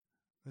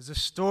There's a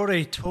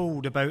story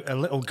told about a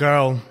little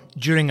girl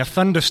during a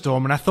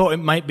thunderstorm, and I thought it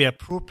might be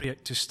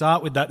appropriate to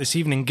start with that this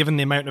evening, given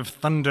the amount of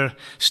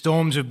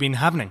thunderstorms we've been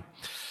having.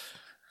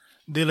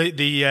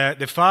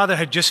 The father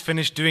had just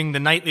finished doing the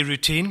nightly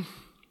routine.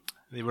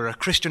 They were a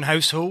Christian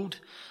household.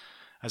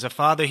 As a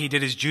father, he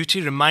did his duty,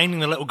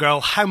 reminding the little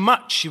girl how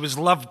much she was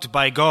loved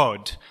by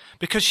God,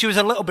 because she was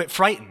a little bit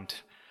frightened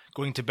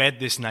going to bed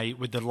this night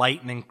with the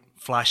lightning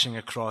flashing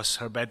across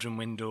her bedroom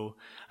window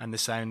and the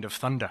sound of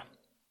thunder.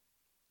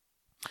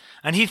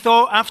 And he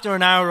thought after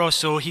an hour or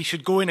so he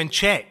should go in and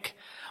check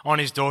on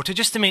his daughter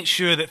just to make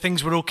sure that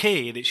things were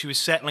okay, that she was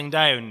settling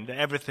down, that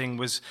everything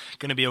was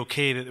going to be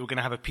okay, that they were going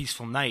to have a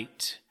peaceful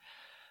night.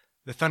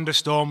 The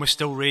thunderstorm was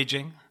still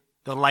raging.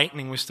 The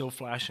lightning was still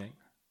flashing.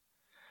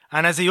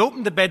 And as he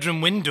opened the bedroom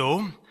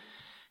window,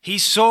 he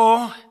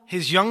saw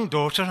his young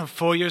daughter of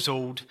 4 years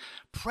old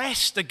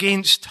pressed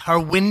against her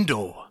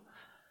window,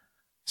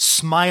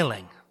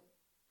 smiling.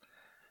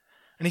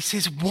 And he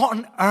says, "What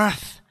on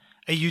earth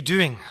are you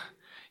doing?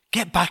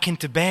 Get back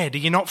into bed. Are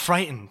you not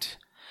frightened?"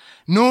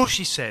 "No,"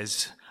 she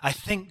says, "I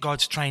think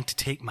God's trying to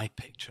take my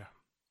picture."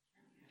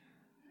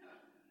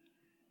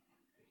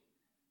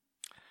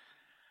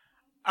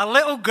 A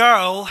little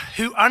girl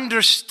who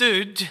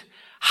understood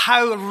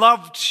how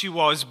loved she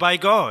was by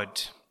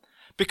God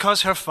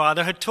because her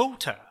father had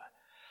told her,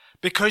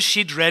 because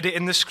she'd read it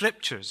in the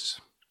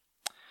scriptures.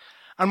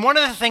 And one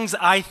of the things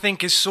that I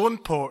think is so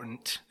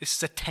important, this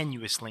is a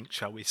tenuous link,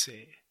 shall we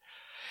say,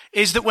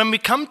 is that when we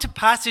come to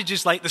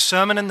passages like the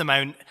Sermon on the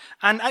Mount,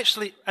 and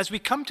actually as we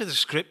come to the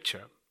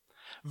scripture,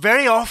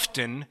 very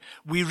often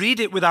we read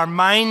it with our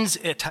minds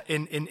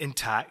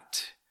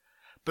intact,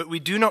 but we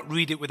do not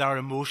read it with our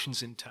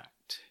emotions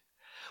intact.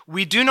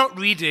 We do not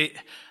read it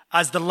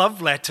as the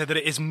love letter that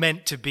it is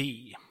meant to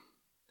be,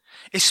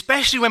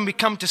 especially when we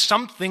come to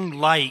something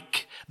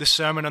like the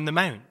Sermon on the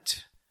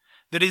Mount.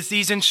 There is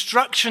these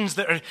instructions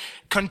that are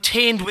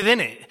contained within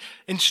it,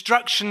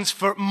 instructions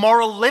for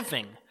moral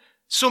living.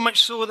 So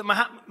much so that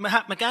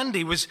Mahatma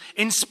Gandhi was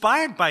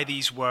inspired by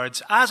these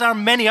words, as are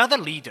many other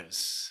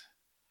leaders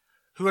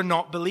who are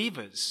not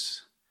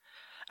believers.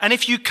 And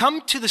if you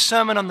come to the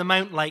Sermon on the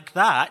Mount like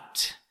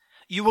that,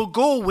 you will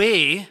go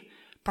away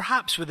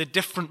perhaps with a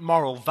different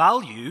moral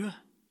value,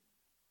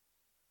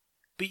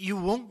 but you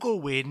won't go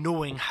away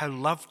knowing how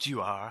loved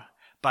you are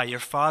by your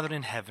Father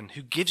in heaven,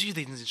 who gives you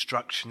these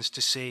instructions to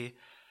say,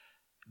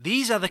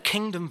 these are the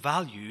kingdom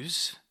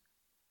values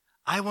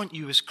I want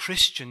you as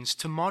Christians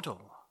to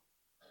model.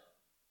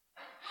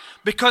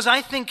 Because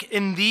I think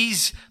in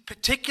these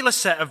particular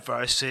set of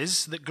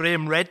verses that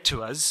Graham read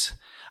to us,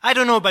 I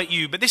don't know about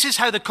you, but this is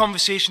how the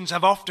conversations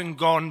have often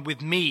gone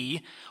with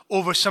me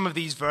over some of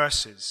these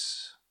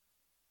verses.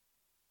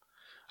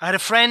 I had a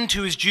friend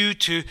who was due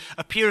to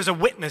appear as a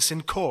witness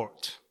in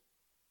court.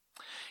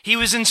 He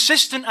was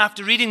insistent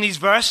after reading these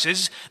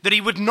verses that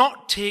he would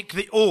not take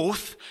the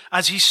oath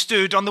as he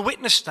stood on the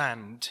witness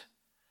stand,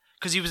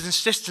 because he was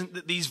insistent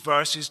that these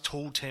verses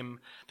told him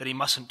that he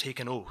mustn't take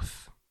an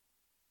oath.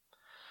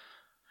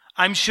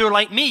 I'm sure,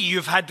 like me,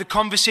 you've had the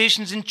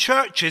conversations in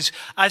churches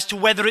as to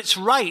whether it's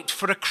right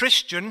for a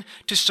Christian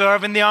to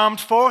serve in the armed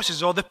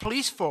forces or the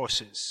police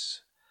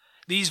forces.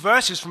 These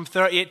verses from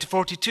 38 to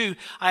 42,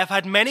 I have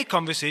had many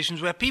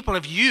conversations where people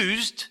have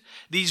used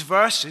these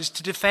verses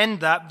to defend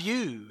that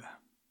view.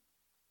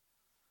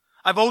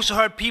 I've also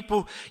heard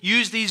people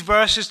use these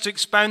verses to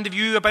expound the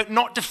view about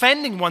not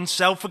defending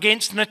oneself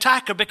against an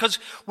attacker because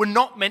we're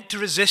not meant to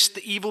resist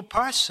the evil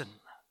person.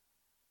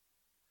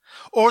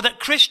 Or that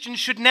Christians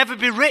should never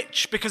be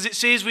rich because it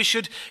says we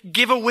should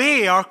give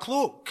away our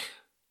cloak.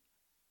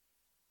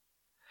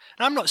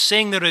 And I'm not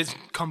saying there is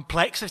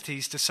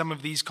complexities to some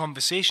of these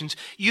conversations.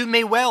 You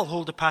may well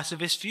hold a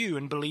pacifist view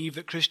and believe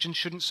that Christians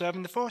shouldn't serve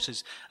in the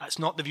forces. That's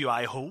not the view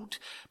I hold.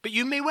 But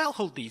you may well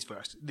hold these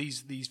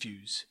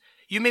views.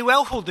 You may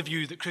well hold the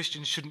view that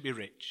Christians shouldn't be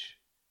rich.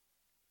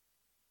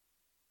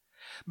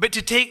 But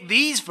to take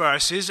these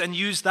verses and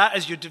use that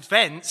as your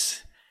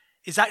defense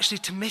is actually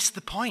to miss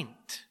the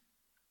point.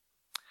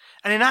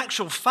 And in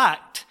actual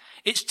fact,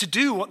 it's to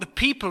do what the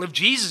people of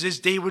Jesus'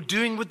 day were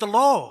doing with the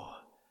law.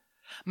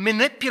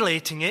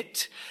 Manipulating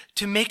it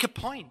to make a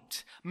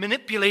point.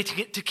 Manipulating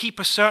it to keep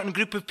a certain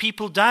group of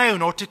people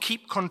down or to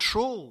keep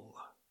control.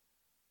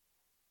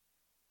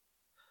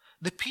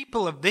 The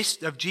people of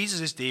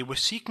Jesus' day were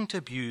seeking to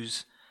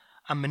abuse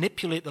and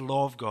manipulate the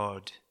law of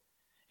God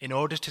in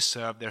order to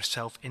serve their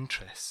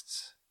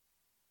self-interests.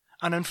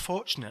 And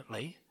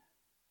unfortunately,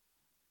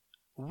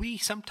 we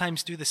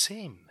sometimes do the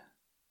same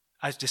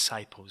as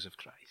disciples of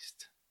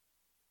Christ.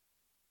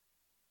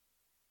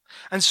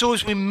 And so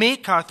as we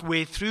make our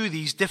way through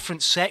these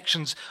different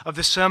sections of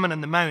the Sermon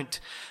on the Mount,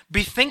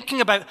 be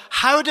thinking about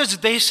how does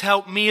this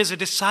help me as a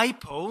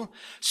disciple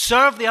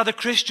serve the other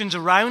Christians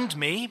around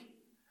me?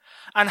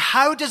 And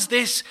how does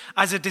this,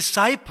 as a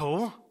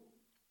disciple,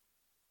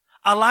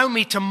 allow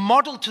me to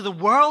model to the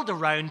world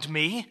around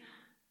me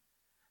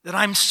that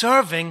I'm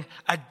serving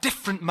a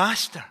different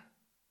master?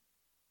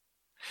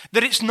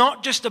 That it's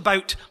not just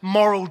about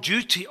moral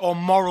duty or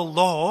moral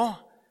law,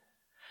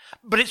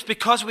 But it's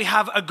because we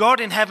have a God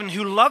in heaven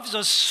who loves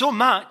us so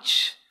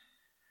much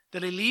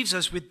that he leaves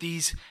us with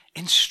these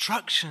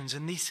instructions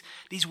and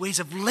these ways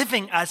of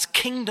living as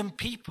kingdom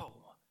people.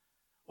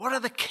 What are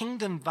the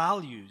kingdom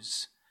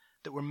values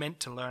that we're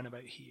meant to learn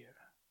about here?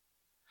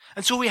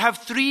 And so we have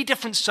 3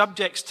 different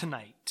subjects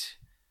tonight.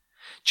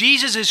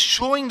 Jesus is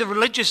showing the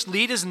religious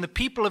leaders and the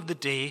people of the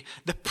day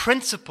the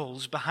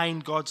principles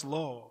behind God's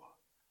law,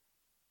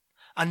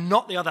 and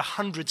not the other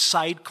 100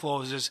 side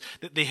clauses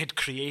that they had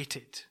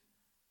created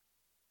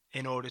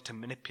in order to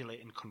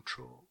manipulate and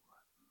control.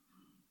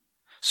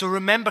 So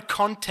remember,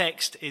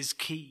 context is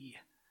key.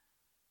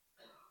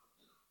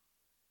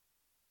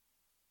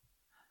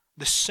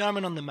 The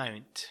Sermon on the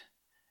Mount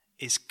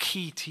is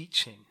key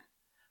teaching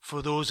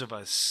for those of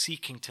us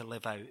seeking to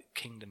live out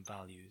kingdom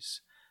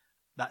values.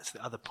 That's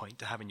the other point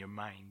to have in your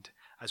mind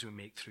as we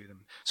make through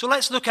them. So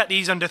let's look at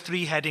these under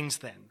 3 headings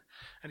then,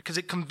 because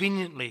it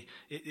conveniently,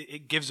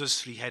 it gives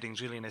us 3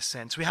 headings really in a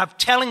sense. We have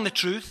telling the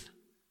truth,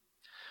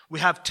 we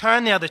have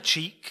turn the other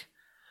cheek,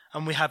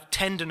 and we have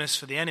tenderness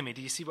for the enemy.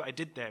 Do you see what I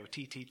did there with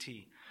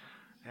TTT?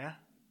 Yeah?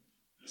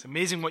 It's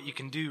amazing what you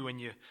can do when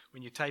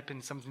you type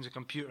in something to a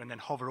computer and then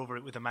hover over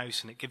it with a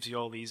mouse and it gives you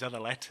all these other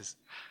letters.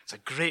 It's a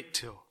great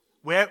tool.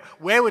 Where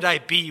would I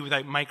be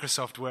without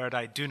Microsoft Word?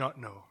 I do not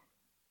know.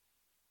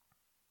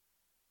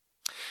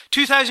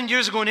 2,000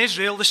 years ago in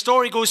Israel, the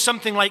story goes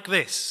something like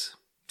this.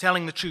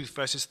 Telling the truth,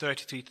 verses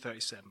 33 to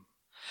 37.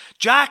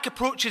 Jack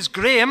approaches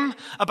Graham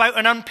about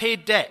an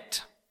unpaid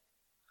debt.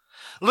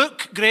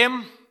 Look,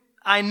 Graham,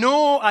 I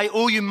know I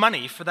owe you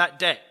money for that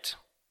debt.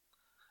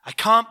 I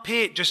can't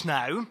pay it just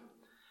now,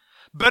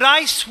 but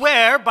I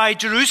swear by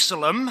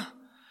Jerusalem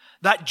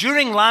that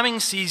during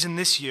lambing season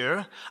this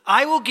year,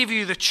 I will give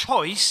you the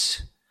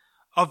choice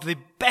of the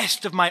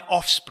best of my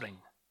offspring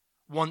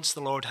once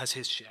the Lord has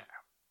his share.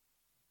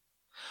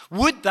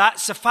 Would that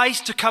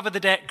suffice to cover the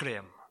debt,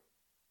 Graham?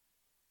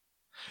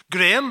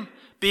 Graham,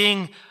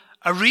 being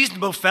a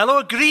reasonable fellow,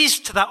 agrees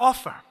to that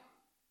offer.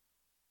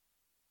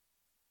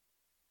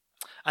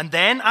 And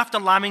then, after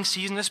lambing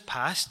season has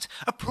passed,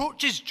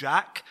 approaches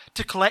Jack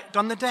to collect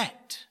on the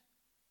debt.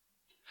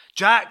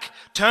 Jack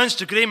turns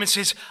to Graham and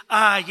says,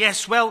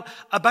 yes, well,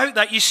 about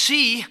that, you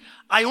see,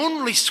 I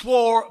only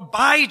swore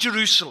by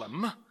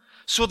Jerusalem,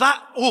 so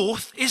that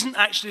oath isn't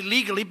actually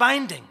legally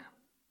binding.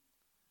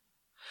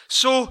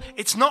 So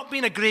it's not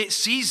been a great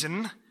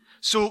season,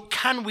 so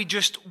can we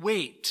just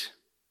wait?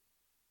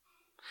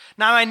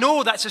 Now, I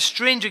know that's a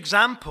strange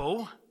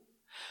example,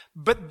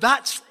 but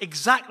that's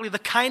exactly the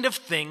kind of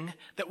thing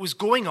that was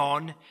going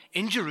on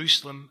in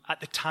Jerusalem at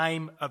the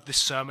time of the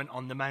Sermon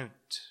on the Mount.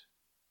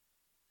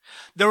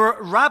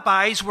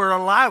 Rabbis were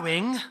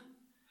allowing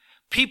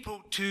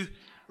people to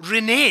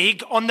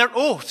renege on their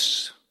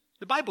oaths.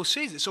 The Bible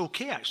says it's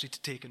okay actually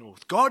to take an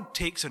oath. God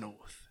takes an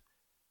oath.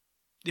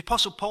 The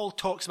Apostle Paul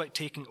talks about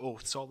taking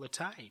oaths all the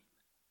time.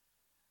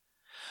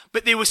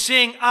 But they were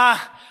saying,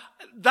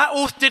 that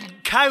oath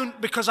didn't count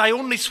because I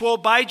only swore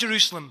by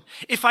Jerusalem.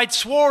 If I'd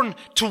sworn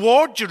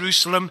toward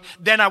Jerusalem,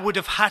 then I would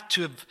have had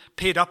to have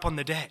paid up on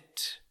the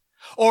debt.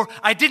 Or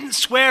I didn't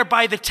swear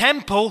by the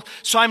temple,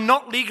 so I'm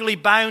not legally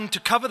bound to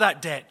cover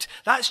that debt.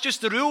 That's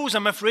just the rules,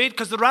 I'm afraid,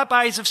 because the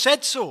rabbis have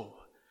said so.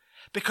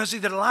 Because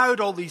they'd allowed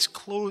all these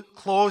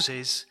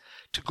clauses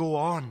to go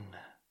on.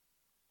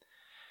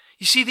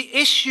 You see, the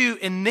issue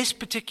in this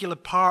particular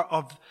part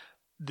of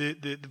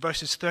the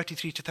verses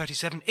 33 to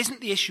 37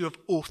 isn't the issue of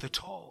oath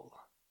at all.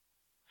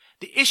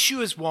 The issue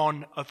is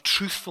one of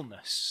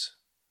truthfulness.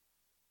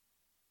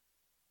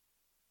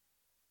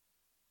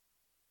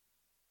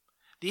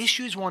 The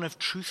issue is one of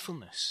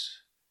truthfulness.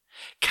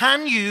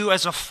 Can you,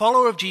 as a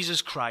follower of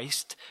Jesus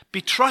Christ, be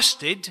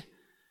trusted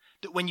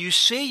that when you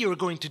say you're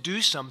going to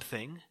do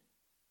something,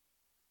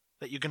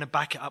 that you're going to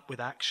back it up with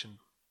action?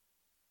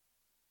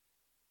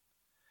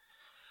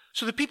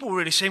 So the people were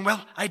really saying,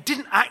 well, I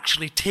didn't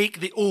actually take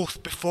the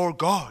oath before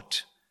God,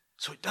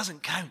 so it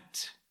doesn't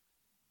count.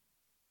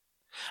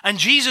 And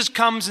Jesus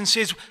comes and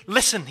says,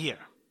 listen here.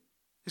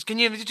 Can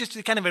you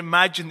just kind of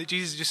imagine that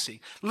Jesus is just saying,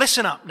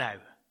 listen up now.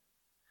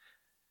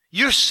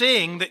 You're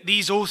saying that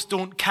these oaths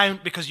don't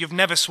count because you've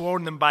never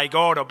sworn them by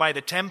God or by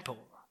the temple.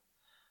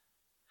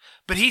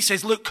 But he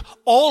says, look,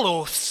 all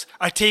oaths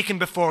are taken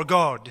before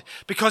God.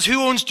 Because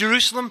who owns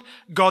Jerusalem?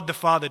 God the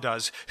Father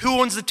does. Who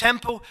owns the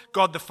temple?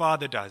 God the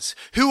Father does.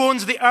 Who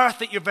owns the earth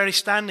that you're very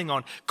standing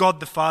on? God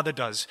the Father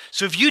does.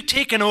 So if you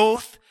take an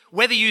oath,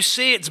 whether you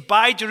say it's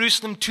by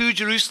Jerusalem, to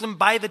Jerusalem,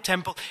 by the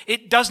temple,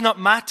 it does not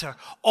matter.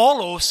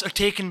 All oaths are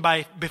taken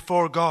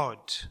before God.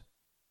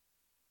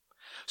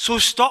 So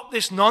stop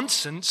this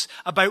nonsense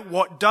about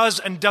what does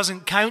and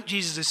doesn't count,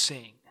 Jesus is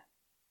saying.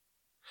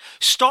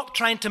 Stop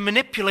trying to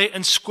manipulate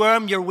and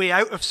squirm your way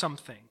out of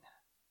something.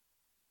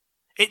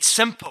 It's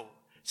simple,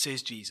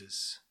 says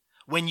Jesus.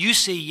 When you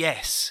say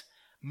yes,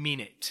 mean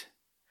it.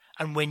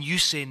 And when you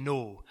say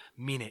no,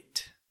 mean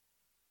it.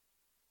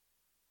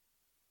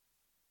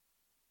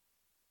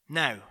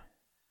 Now,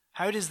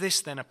 how does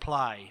this then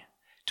apply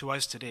to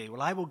us today?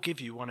 Well, I will give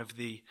you one of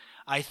the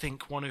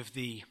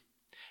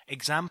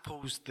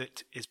examples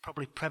that is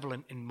probably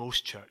prevalent in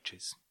most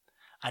churches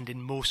and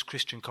in most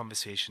Christian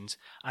conversations,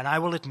 and I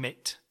will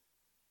admit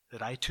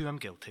that I too am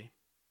guilty.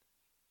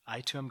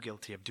 I too am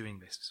guilty of doing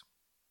this.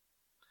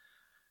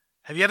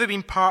 Have you ever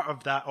been part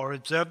of that or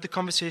observed the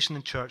conversation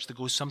in church that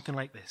goes something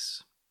like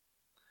this?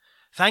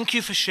 Thank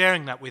you for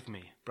sharing that with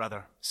me,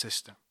 brother,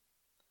 sister.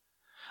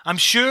 I'm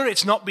sure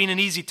it's not been an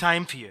easy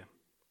time for you.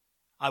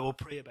 I will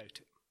pray about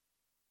it.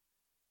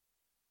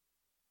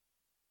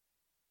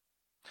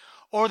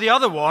 Or the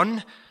other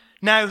one,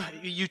 now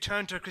you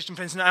turn to a Christian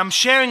friend and say, I'm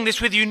sharing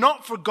this with you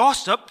not for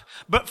gossip,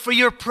 but for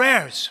your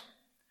prayers.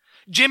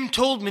 Jim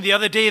told me the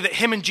other day that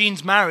him and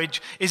Jean's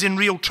marriage is in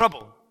real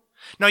trouble.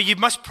 Now you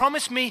must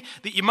promise me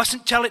that you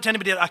mustn't tell it to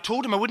anybody. I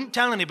told him I wouldn't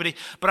tell anybody,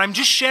 but I'm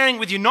just sharing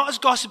with you, not as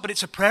gossip, but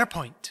it's a prayer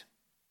point.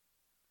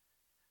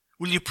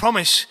 Will you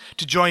promise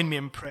to join me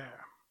in prayer?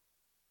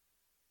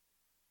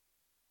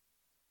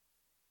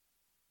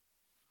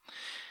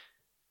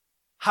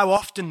 How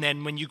often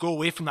then, when you go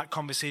away from that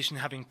conversation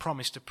having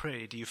promised to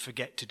pray, do you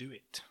forget to do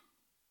it?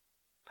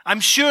 I'm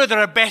sure there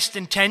are best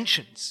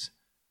intentions.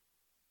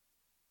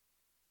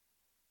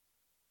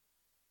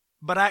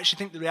 But I actually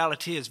think the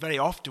reality is very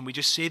often we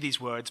just say these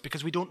words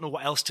because we don't know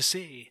what else to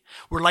say.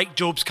 We're like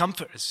Job's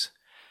comforters.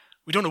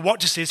 We don't know what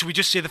to say, so we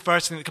just say the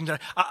first thing that comes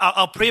out.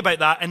 I'll pray about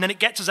that, and then it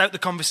gets us out the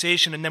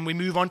conversation, and then we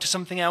move on to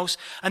something else.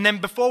 And then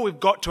before we've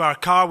got to our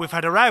car, we've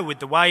had a row with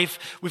the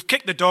wife, we've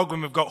kicked the dog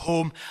when we've got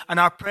home, and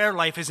our prayer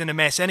life is in a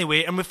mess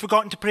anyway, and we've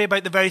forgotten to pray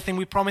about the very thing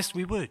we promised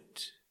we would.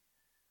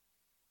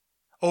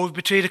 Or we've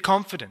betrayed a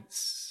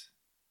confidence.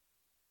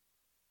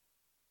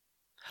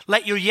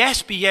 Let your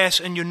yes be yes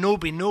and your no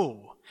be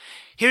no.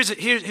 Here's a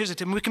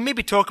tip. We can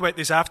maybe talk about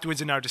this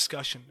afterwards in our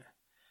discussion.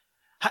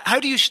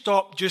 How do you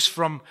stop just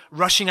from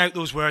rushing out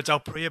those words, I'll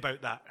pray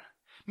about that?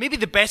 Maybe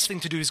the best thing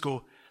to do is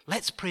go,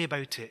 let's pray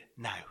about it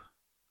now.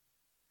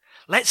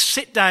 Let's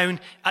sit down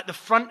at the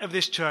front of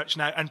this church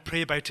now and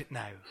pray about it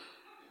now.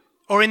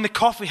 Or in the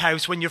coffee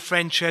house when your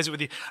friend shares it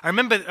with you. I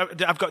remember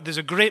there's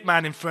a great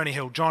man in Ferny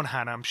Hill, John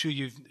Hanna. I'm sure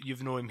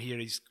you've known him here.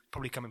 He's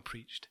probably come and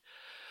preached.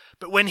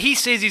 But when he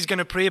says he's going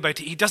to pray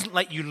about it, he doesn't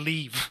let you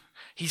leave.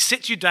 He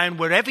sits you down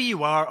wherever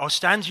you are or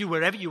stands you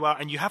wherever you are,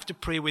 and you have to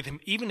pray with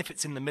him, even if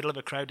it's in the middle of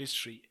a crowded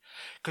street.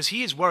 Because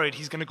he is worried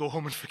he's going to go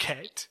home and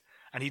forget,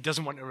 and he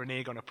doesn't want to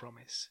renege on a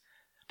promise.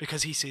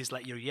 Because he says,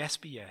 let your yes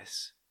be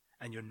yes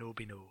and your no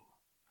be no.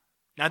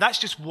 Now that's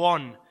just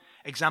one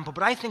example,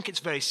 but I think it's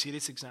a very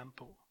serious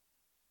example.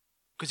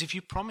 Because if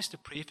you promise to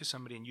pray for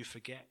somebody and you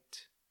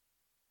forget,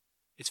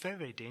 it's very,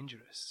 very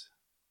dangerous.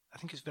 I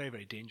think it's very,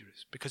 very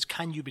dangerous. Because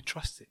can you be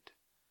trusted?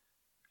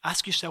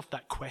 Ask yourself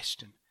that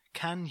question.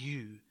 Can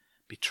you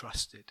be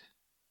trusted?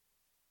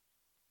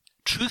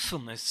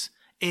 Truthfulness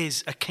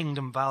is a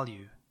kingdom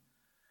value.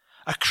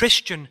 A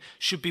Christian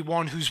should be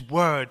one whose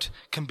word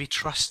can be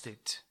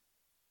trusted.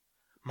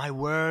 My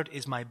word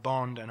is my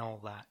bond and all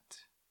that.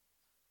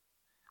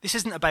 This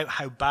isn't about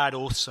how bad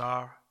oaths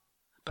are,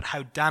 but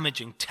how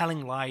damaging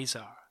telling lies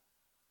are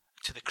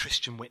to the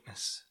Christian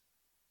witness.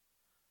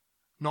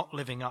 Not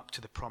living up to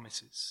the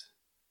promises.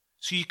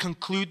 So you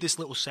conclude this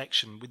little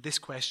section with this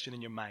question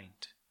in your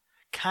mind.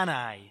 Can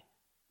I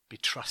be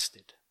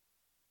trusted?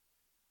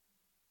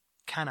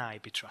 Can I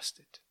be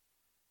trusted?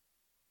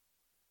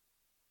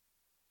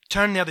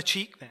 Turn the other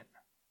cheek then.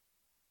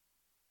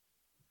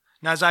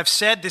 Now, as I've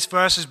said, this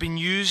verse has been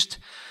used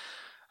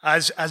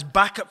as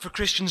backup for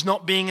Christians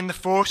not being in the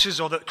forces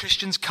or that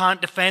Christians can't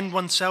defend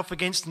oneself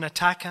against an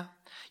attacker.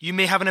 You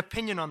may have an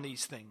opinion on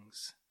these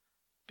things,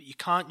 but you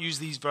can't use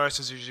these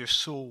verses as your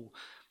sole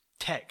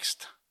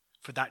text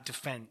for that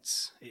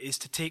defense. It is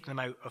to take them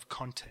out of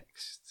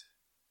context.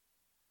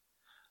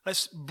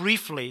 Let's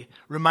briefly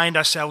remind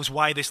ourselves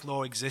why this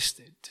law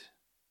existed.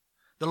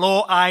 The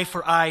law, eye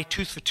for eye,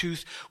 tooth for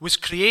tooth, was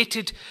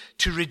created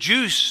to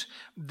reduce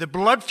the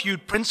blood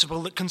feud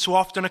principle that can so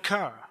often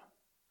occur.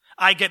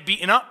 I get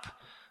beaten up.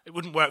 It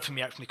wouldn't work for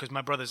me, actually, because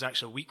my brother's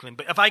actually a weakling.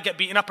 But if I get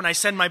beaten up and I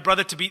send my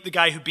brother to beat the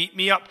guy who beat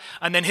me up,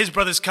 and then his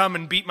brothers come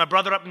and beat my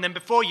brother up, and then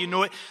before you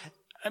know it,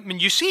 I mean,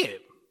 you see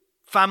it.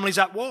 Families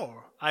at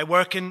war. I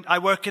work in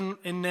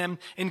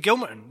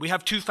Gilmerton. We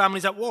have 2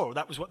 families at war.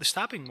 That was what the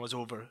stabbing was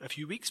over a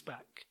few weeks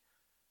back.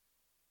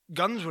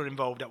 Guns were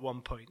involved at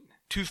one point.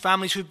 2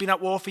 families who've been at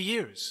war for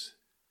years.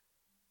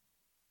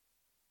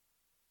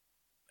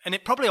 And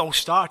it probably all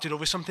started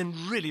over something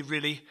really,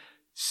 really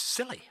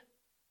silly.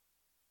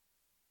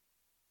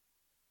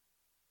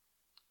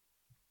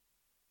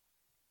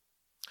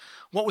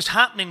 What was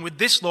happening with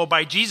this law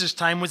by Jesus'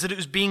 time was that it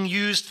was being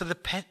used for the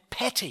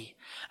petty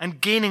and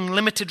gaining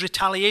limited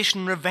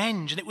retaliation and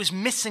revenge, and it was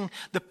missing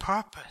the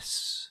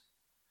purpose.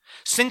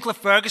 Sinclair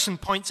Ferguson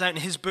points out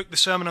in his book, The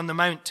Sermon on the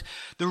Mount,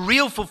 the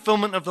real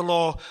fulfillment of the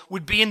law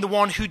would be in the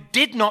one who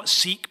did not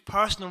seek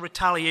personal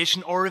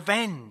retaliation or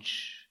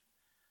revenge.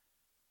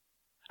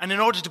 And in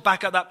order to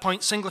back up that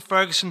point, Sinclair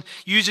Ferguson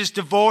uses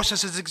divorce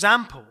as his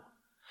example.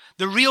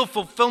 The real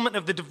fulfillment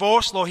of the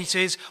divorce law, he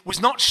says,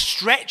 was not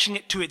stretching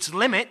it to its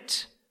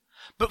limit,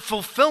 but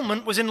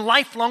fulfillment was in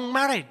lifelong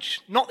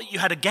marriage. Not that you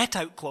had a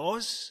get-out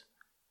clause.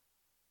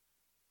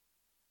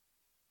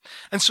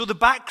 And so the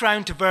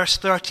background to verse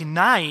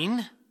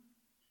 39,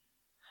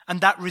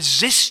 and that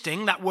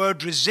resisting, that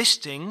word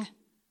resisting,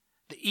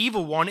 the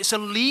evil one, it's a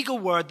legal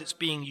word that's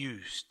being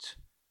used.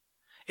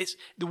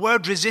 The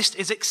word resist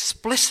is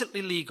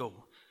explicitly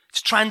legal.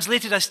 It's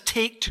translated as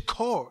take to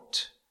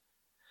court.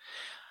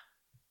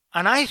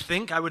 And I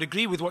think I would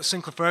agree with what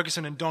Sinclair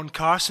Ferguson and Don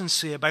Carson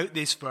say about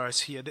this verse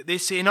here. That they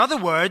say, in other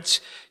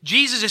words,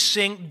 Jesus is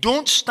saying,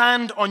 don't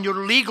stand on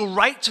your legal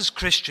rights as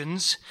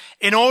Christians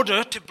in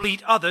order to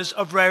bleed others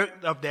of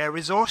their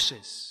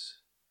resources.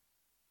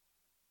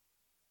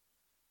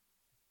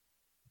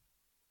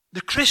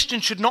 The Christian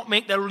should not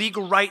make their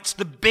legal rights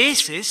the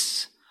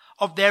basis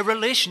of their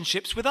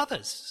relationships with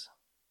others,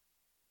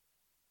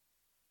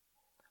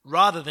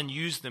 rather than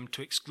use them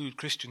to exclude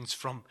Christians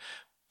from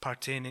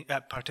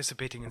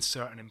participating in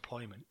certain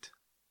employment.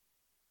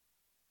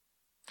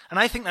 And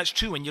I think that's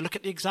true when you look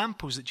at the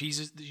examples that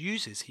Jesus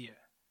uses here.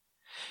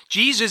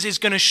 Jesus is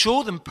going to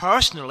show them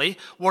personally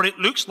what it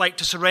looks like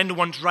to surrender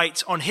one's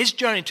rights on his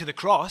journey to the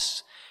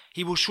cross.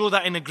 He will show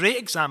that in a great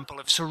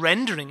example of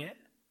surrendering it.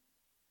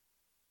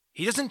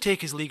 He doesn't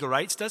take his legal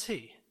rights, does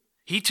he?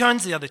 He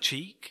turns the other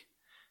cheek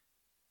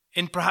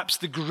in perhaps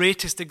the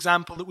greatest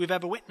example that we've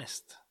ever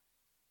witnessed.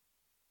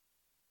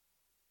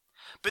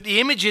 But the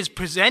images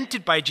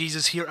presented by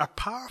Jesus here are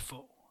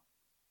powerful.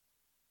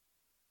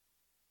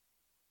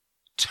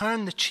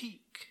 Turn the cheek.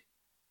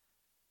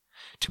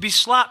 To be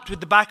slapped with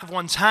the back of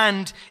one's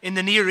hand in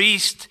the Near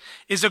East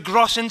is a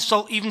gross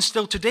insult even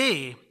still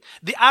today.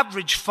 The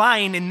average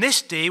fine in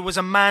this day was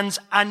a man's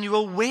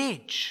annual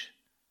wage.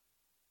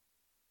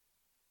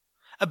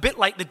 A bit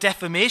like the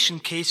defamation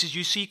cases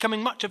you see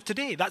coming much of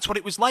today. That's what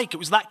it was like. It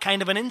was that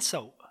kind of an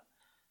insult.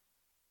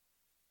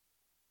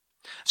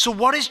 So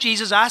what is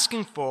Jesus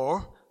asking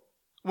for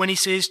when he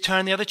says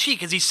turn the other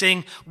cheek? Is he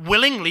saying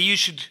willingly you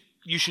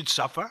should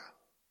suffer?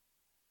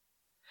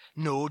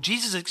 No,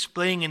 Jesus is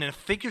explaining in a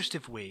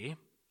figurative way.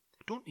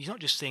 He's not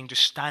just saying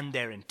just stand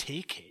there and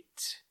take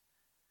it,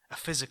 a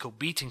physical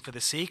beating for the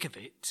sake of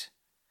it.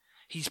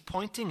 He's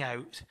pointing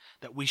out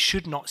that we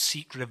should not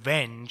seek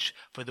revenge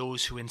for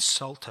those who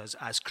insult us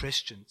as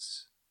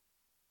Christians.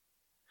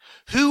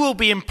 Who will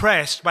be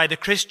impressed by the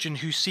Christian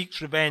who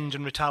seeks revenge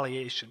and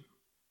retaliation?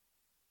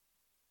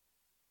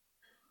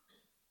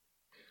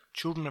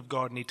 Children of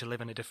God need to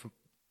live in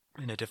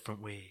a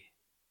different way.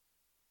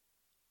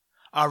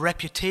 Our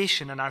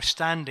reputation and our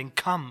standing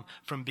come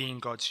from being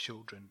God's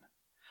children,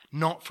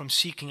 not from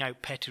seeking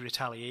out petty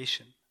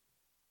retaliation,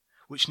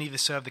 which neither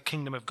serve the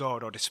kingdom of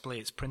God or display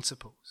its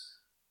principles.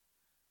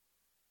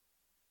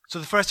 So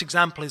the first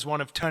example is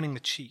one of turning the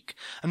cheek.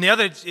 And the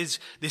other is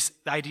this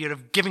idea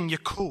of giving your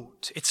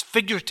coat. It's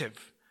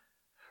figurative.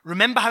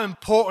 Remember how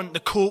important the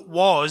coat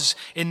was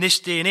in this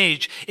day and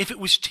age. If it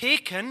was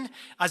taken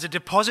as a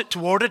deposit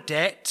toward a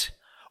debt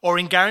or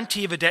in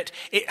guarantee of a debt,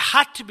 it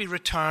had to be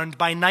returned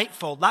by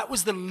nightfall. That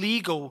was the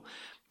legal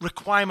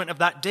requirement of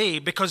that day,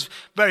 because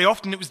very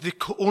often it was the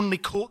only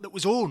coat that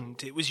was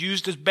owned. It was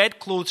used as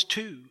bedclothes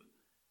too.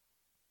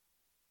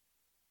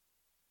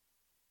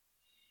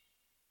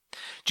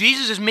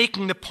 Jesus is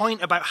making the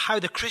point about how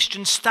the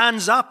Christian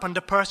stands up under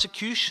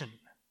persecution.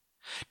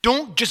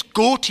 Don't just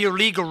go to your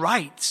legal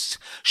rights.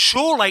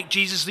 Show, like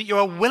Jesus, that you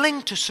are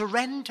willing to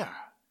surrender,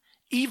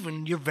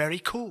 even your very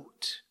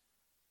coat.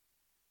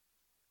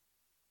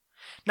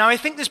 Now, I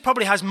think this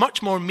probably has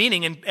much more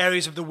meaning in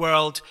areas of the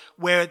world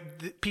where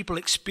people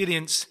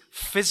experience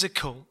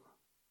physical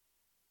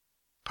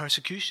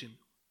persecution.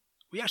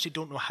 We actually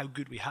don't know how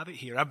good we have it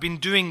here. I've been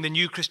doing the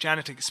New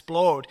Christianity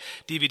Explored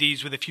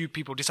DVDs with a few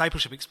people,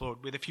 Discipleship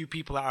Explored, with a few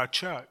people at our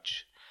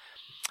church.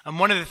 And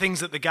one of the things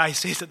that the guy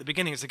says at the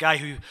beginning is the guy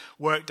who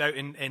worked out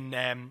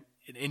in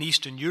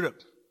Eastern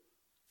Europe.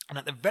 And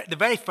at the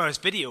very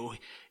first video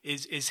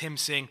is him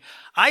saying,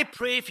 I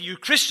pray for you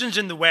Christians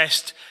in the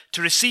West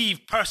to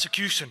receive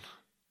persecution.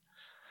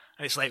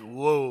 And it's like,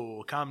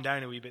 whoa, calm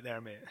down a wee bit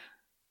there, mate.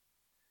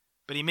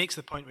 But he makes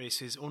the point where he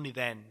says, only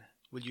then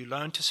will you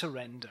learn to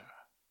surrender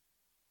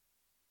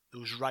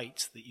those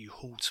rights that you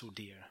hold so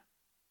dear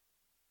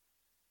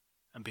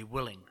and be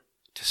willing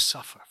to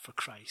suffer for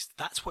Christ.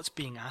 That's what's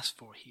being asked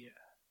for here.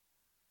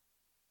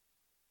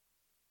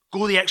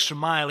 Go the extra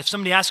mile. If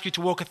somebody asks you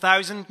to walk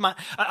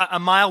a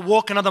mile,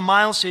 walk another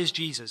mile, says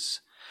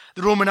Jesus.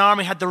 The Roman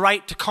army had the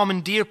right to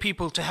commandeer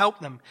people to help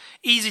them.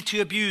 Easy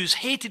to abuse,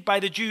 hated by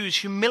the Jews,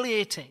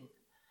 humiliating.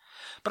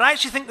 But I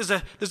actually think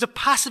there's a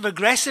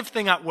passive-aggressive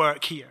thing at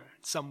work here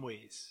in some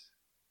ways.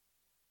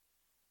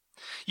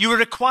 You were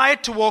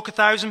required to walk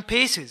 1,000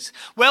 paces.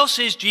 Well,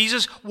 says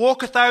Jesus,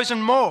 walk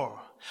 1,000 more.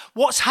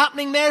 What's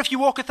happening there if you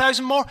walk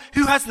 1,000 more?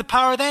 Who has the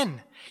power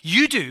then?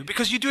 You do,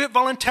 because you do it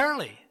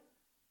voluntarily.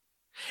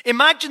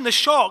 Imagine the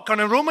shock on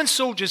a Roman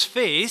soldier's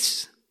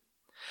face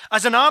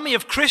as an army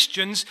of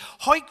Christians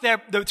hike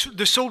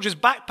the soldiers'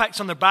 backpacks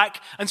on their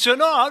back and say,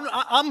 no,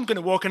 I'm going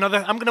to walk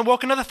another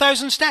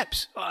 1,000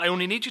 steps. I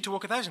only need you to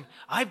walk 1,000.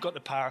 I've got the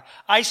power.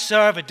 I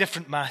serve a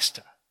different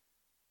master.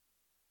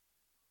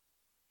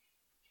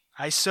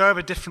 I serve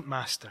a different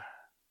master.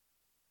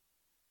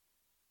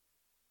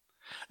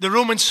 The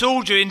Roman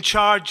soldier in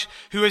charge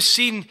who has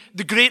seen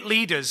the great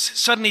leaders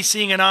suddenly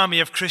seeing an army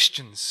of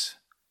Christians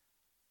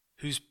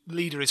whose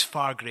leader is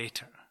far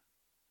greater,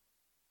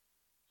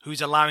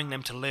 who's allowing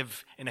them to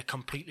live in a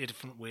completely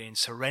different way and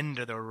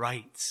surrender their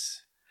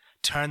rights,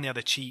 turn the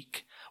other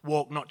cheek,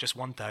 walk not just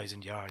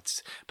 1,000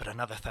 yards, but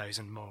another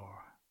 1,000 more.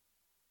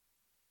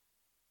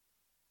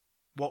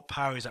 What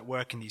power is at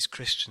work in these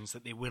Christians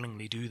that they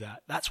willingly do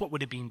that? That's what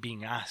would have been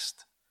being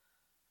asked.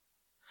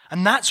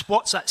 And that's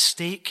what's at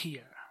stake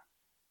here.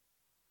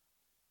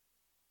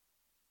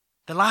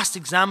 The last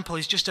example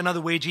is just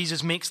another way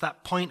Jesus makes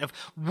that point of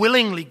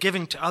willingly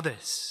giving to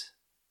others.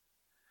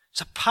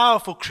 It's a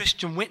powerful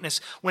Christian witness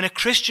when a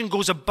Christian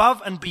goes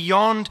above and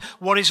beyond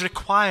what is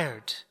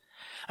required.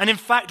 And in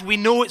fact, we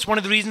know it's one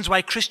of the reasons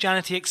why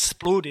Christianity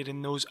exploded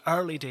in those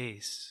early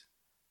days.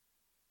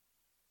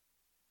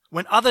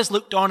 When others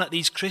looked on at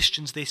these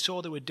Christians, they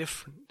saw they were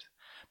different,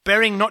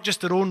 burying not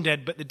just their own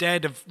dead, but the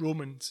dead of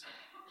Romans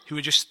who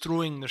were just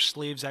throwing their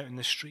slaves out in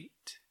the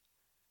street.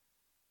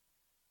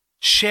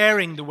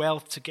 Sharing the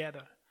wealth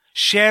together,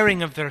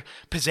 sharing of their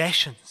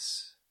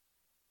possessions.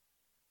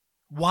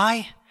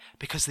 Why?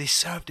 Because they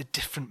served a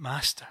different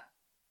master.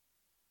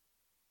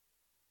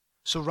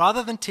 So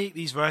rather than take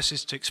these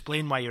verses to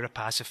explain why you're a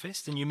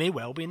pacifist, and you may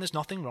well be, and there's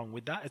nothing wrong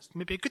with that, it's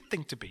maybe a good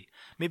thing to be.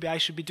 Maybe I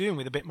should be doing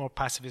with a bit more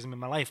pacifism in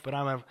my life, but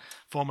I'm a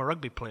former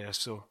rugby player,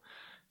 so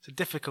it's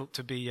difficult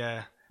to be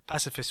a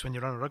pacifist when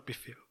you're on a rugby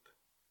field.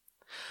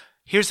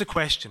 Here's the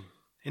question.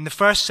 In the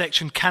first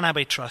section, can I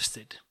be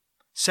trusted?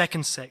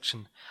 Second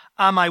section,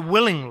 am I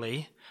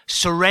willingly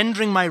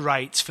surrendering my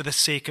rights for the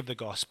sake of the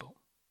gospel?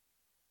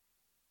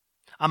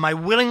 Am I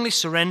willingly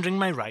surrendering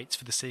my rights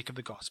for the sake of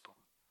the gospel?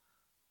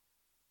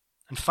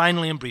 And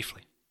finally and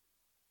briefly,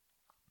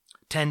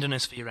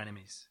 tenderness for your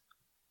enemies.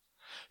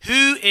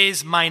 Who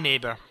is my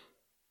neighbor?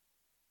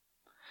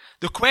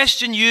 The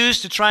question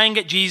used to try and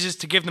get Jesus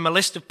to give them a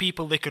list of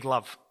people they could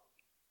love.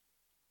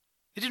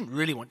 They didn't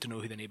really want to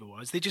know who their neighbor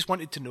was. They just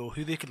wanted to know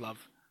who they could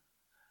love.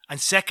 And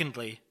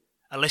secondly,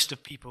 a list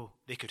of people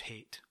they could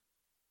hate.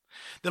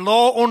 The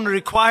law only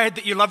required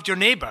that you loved your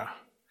neighbor.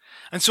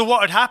 And so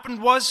what had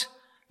happened was,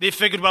 they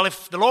figured, well,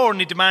 if the law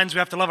only demands we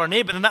have to love our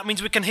neighbor, then that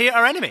means we can hate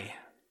our enemy.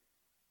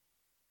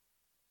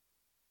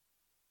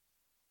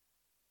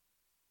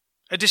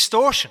 A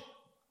distortion.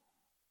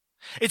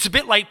 It's a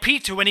bit like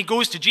Peter when he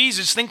goes to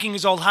Jesus thinking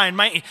he's all high and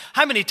mighty.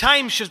 How many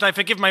times should I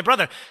forgive my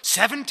brother?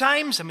 7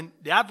 times? I mean,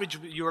 the average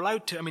you were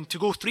allowed to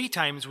go 3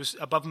 times was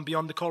above and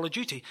beyond the call of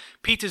duty.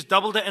 Peter's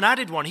doubled it and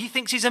added 1. He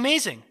thinks he's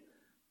amazing.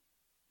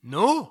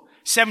 No.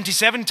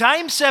 77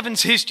 times 7,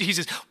 says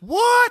Jesus.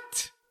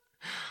 What?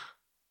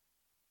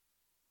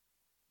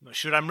 I'm not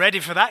sure I'm ready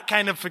for that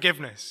kind of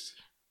forgiveness.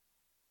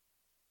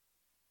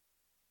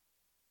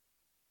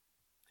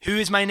 Who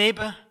is my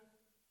neighbor?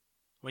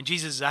 When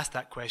Jesus is asked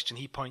that question,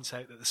 he points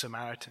out that the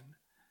Samaritan,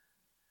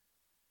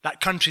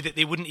 that country that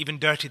they wouldn't even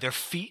dirty their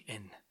feet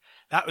in,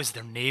 that was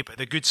their neighbor,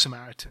 the Good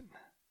Samaritan.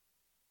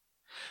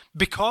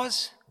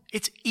 Because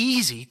it's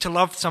easy to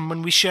love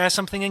someone we share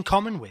something in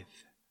common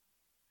with.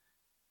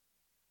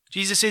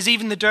 Jesus says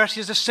even the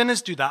dirtiest of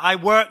sinners do that. I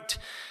worked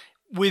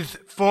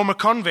with former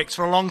convicts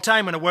for a long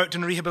time, and I worked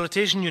in a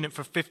rehabilitation unit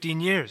for 15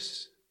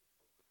 years.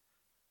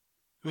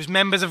 There was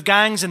members of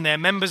gangs in there,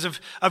 members of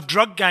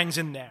drug gangs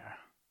in there.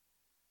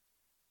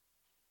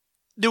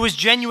 There was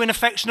genuine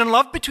affection and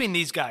love between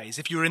these guys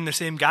if you were in the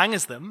same gang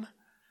as them.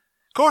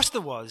 Of course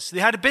there was. They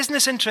had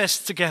business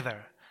interests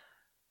together.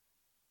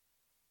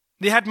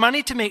 They had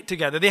money to make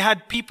together. They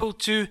had people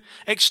to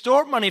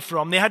extort money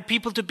from. They had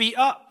people to beat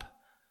up.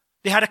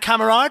 They had a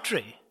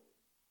camaraderie.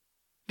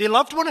 They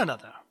loved one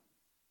another.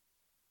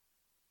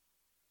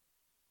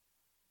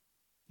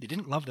 They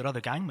didn't love their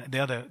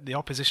other the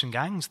opposition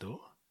gangs,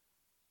 though.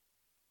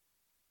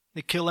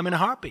 They killed them in a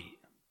heartbeat.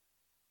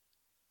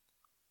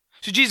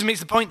 So Jesus makes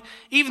the point,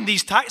 even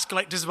these tax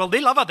collectors, well, they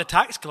love other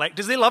tax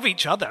collectors. They love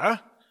each other.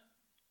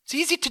 It's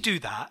easy to do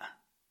that.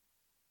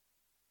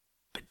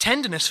 But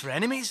tenderness for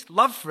enemies,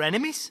 love for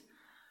enemies,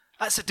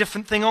 that's a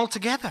different thing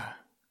altogether.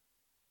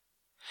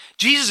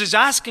 Jesus is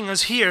asking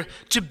us here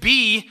to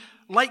be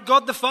like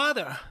God the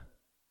Father,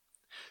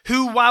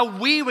 who, while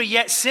we were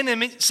yet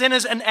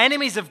sinners and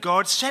enemies of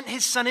God, sent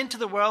his Son into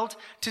the world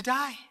to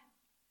die.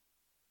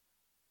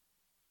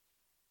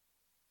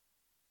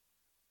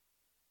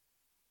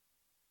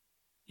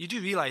 You do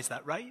realize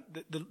that, right?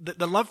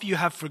 The love you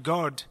have for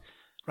God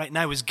right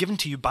now is given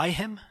to you by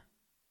him.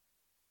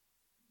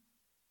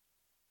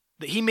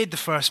 That he made the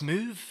first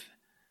move.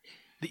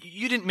 That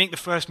you didn't make the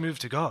first move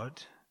to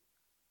God.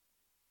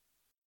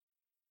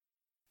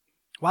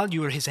 While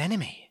you were his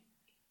enemy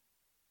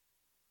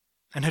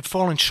and had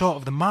fallen short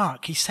of the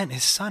mark, he sent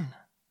his Son.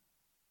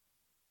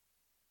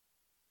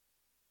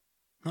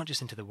 Not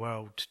just into the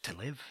world to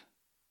live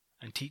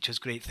and teach us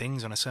great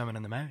things on a Sermon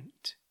on the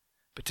Mount,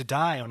 but to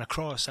die on a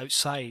cross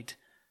outside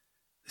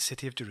the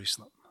city of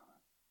Jerusalem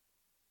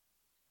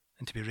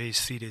and to be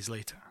raised 3 days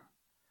later.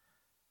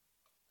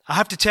 I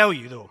have to tell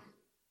you, though,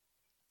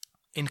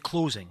 in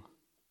closing,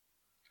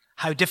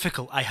 how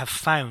difficult I have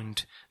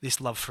found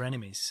this love for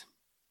enemies.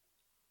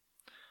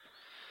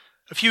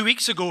 A few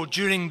weeks ago,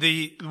 during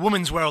the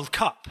Women's World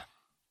Cup,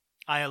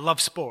 I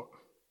love sport,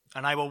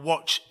 and I will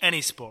watch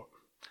any sport,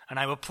 and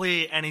I will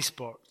play any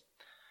sport.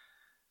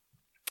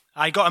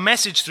 I got a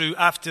message through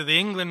after the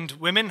England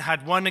women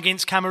had won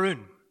against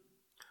Cameroon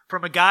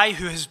from a guy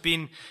who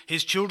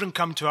his children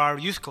come to our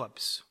youth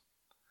clubs.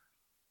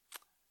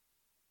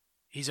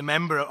 He's a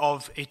member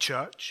of a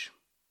church.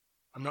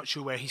 I'm not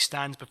sure where he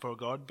stands before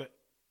God, but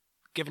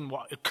given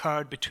what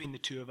occurred between the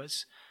two of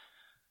us,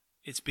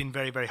 it's been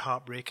very, very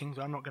heartbreaking.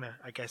 I'm not going to,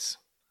 I guess,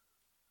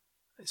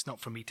 it's not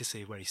for me to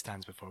say where he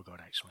stands before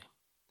God, actually.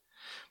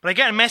 But I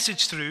get a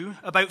message through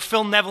about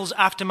Phil Neville's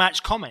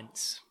after-match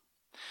comments.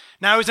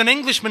 Now, as an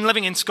Englishman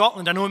living in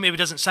Scotland, I know it maybe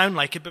doesn't sound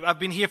like it, but I've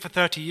been here for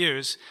 30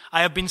 years.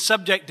 I have been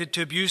subjected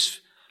to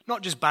abuse,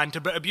 not just banter,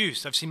 but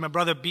abuse. I've seen my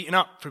brother beaten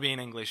up for being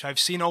English. I've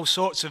seen all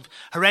sorts of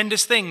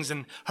horrendous things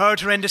and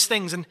heard horrendous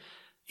things. And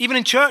even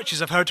in churches,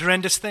 I've heard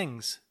horrendous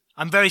things.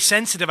 I'm very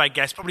sensitive, I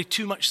guess, probably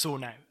too much so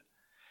now.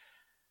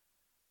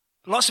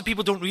 Lots of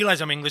people don't realize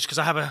I'm English because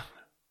I have a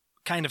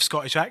kind of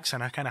Scottish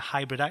accent, a kind of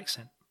hybrid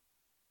accent.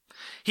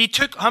 He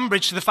took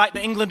umbrage to the fact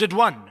that England had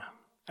won,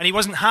 and he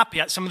wasn't happy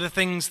at some of the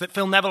things that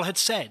Phil Neville had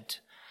said.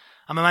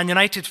 I'm a Man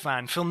United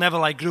fan. Phil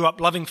Neville, I grew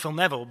up loving Phil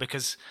Neville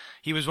because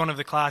he was one of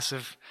the class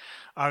of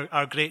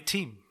our great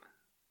team.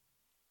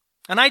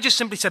 And I just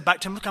simply said back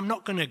to him, look, I'm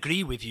not going to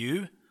agree with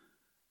you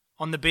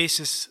on the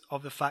basis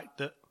of the fact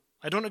that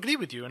I don't agree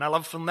with you, and I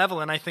love Phil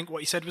Neville, and I think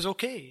what he said was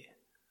okay.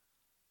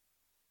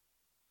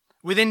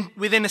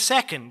 Within a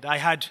second, I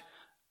had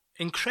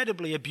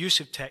incredibly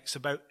abusive texts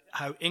about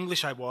how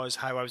English I was,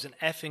 how I was an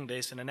effing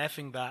this and an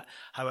effing that,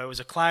 how I was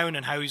a clown,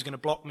 and how he was going to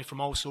block me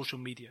from all social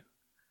media.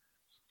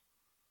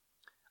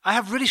 I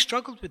have really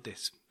struggled with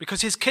this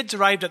because his kids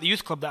arrived at the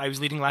youth club that I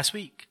was leading last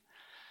week.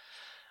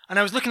 And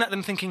I was looking at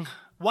them thinking,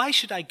 why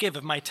should I give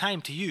of my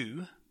time to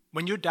you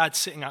when your dad's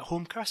sitting at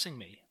home cursing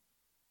me?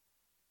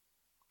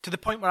 To the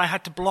point where I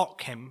had to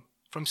block him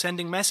from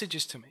sending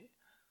messages to me.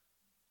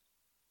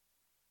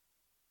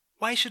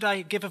 Why should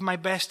I give of my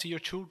best to your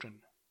children?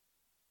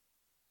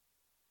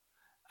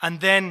 And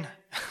then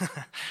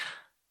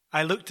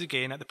I looked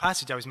again at the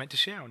passage I was meant to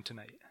share on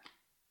tonight.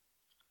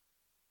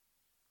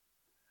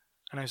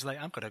 And I was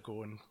like, I've got to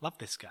go and love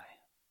this guy.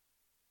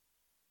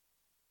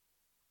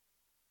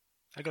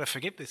 I've got to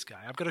forgive this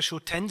guy. I've got to show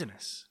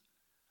tenderness.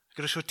 I've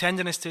got to show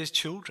tenderness to his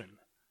children.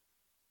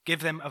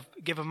 Give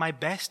of my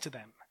best to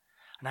them.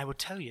 And I will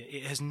tell you,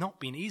 it has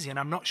not been easy, and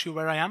I'm not sure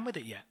where I am with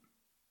it yet.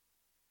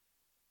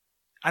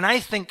 And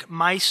I think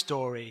my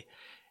story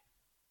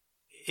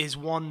is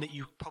one that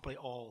you probably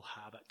all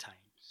have at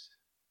times.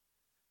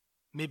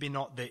 Maybe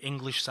not the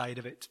English side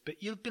of it,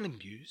 but you've been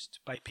abused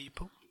by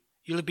people.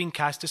 You'll have been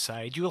cast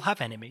aside. You will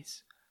have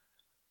enemies.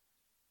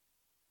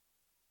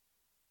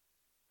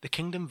 The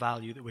kingdom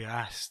value that we're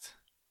asked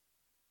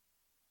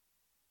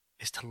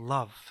is to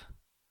love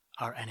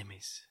our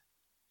enemies.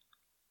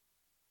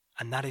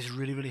 And that is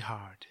really, really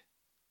hard.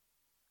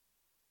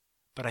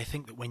 But I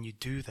think that when you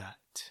do that,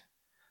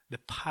 the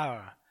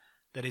power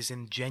that is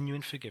in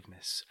genuine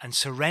forgiveness and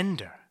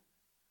surrender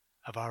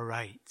of our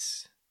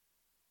rights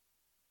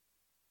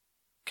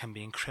can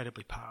be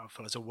incredibly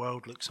powerful as a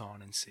world looks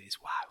on and says,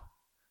 wow,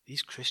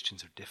 these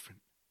Christians are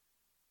different.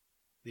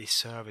 They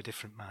serve a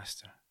different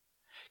master.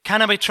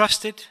 Can I be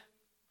trusted?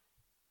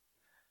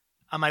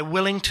 Am I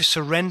willing to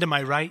surrender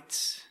my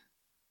rights?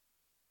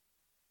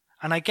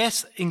 And I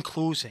guess in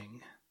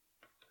closing,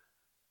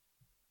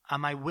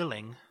 am I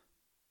willing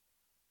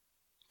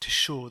to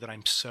show that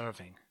I'm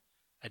serving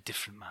a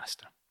different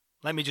master?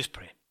 Let me just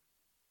pray.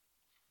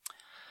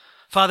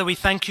 Father, we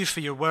thank you for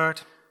your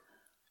word.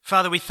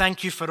 Father, we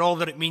thank you for all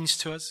that it means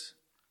to us.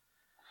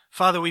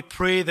 Father, we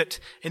pray that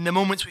in the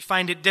moments we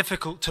find it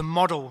difficult to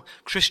model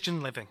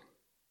Christian living,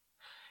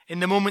 in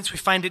the moments we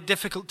find it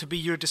difficult to be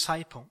your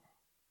disciple,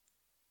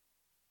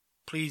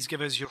 please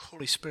give us your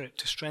Holy Spirit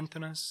to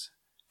strengthen us,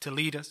 to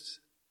lead us.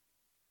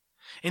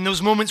 In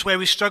those moments where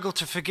we struggle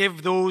to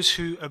forgive those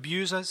who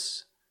abuse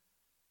us,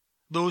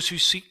 those who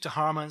seek to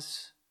harm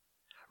us,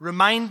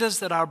 remind us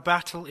that our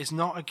battle is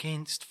not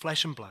against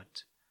flesh and blood,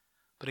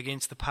 but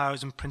against the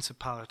powers and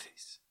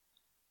principalities.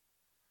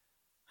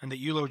 And that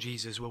you, Lord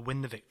Jesus, will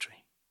win the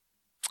victory.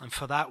 And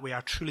for that we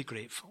are truly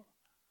grateful.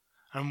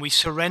 And we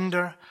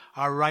surrender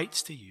our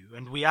rights to you.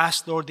 And we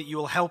ask, Lord, that you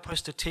will help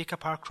us to take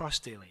up our cross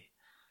daily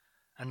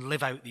and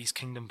live out these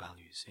kingdom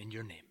values in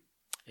your name.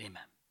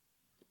 Amen.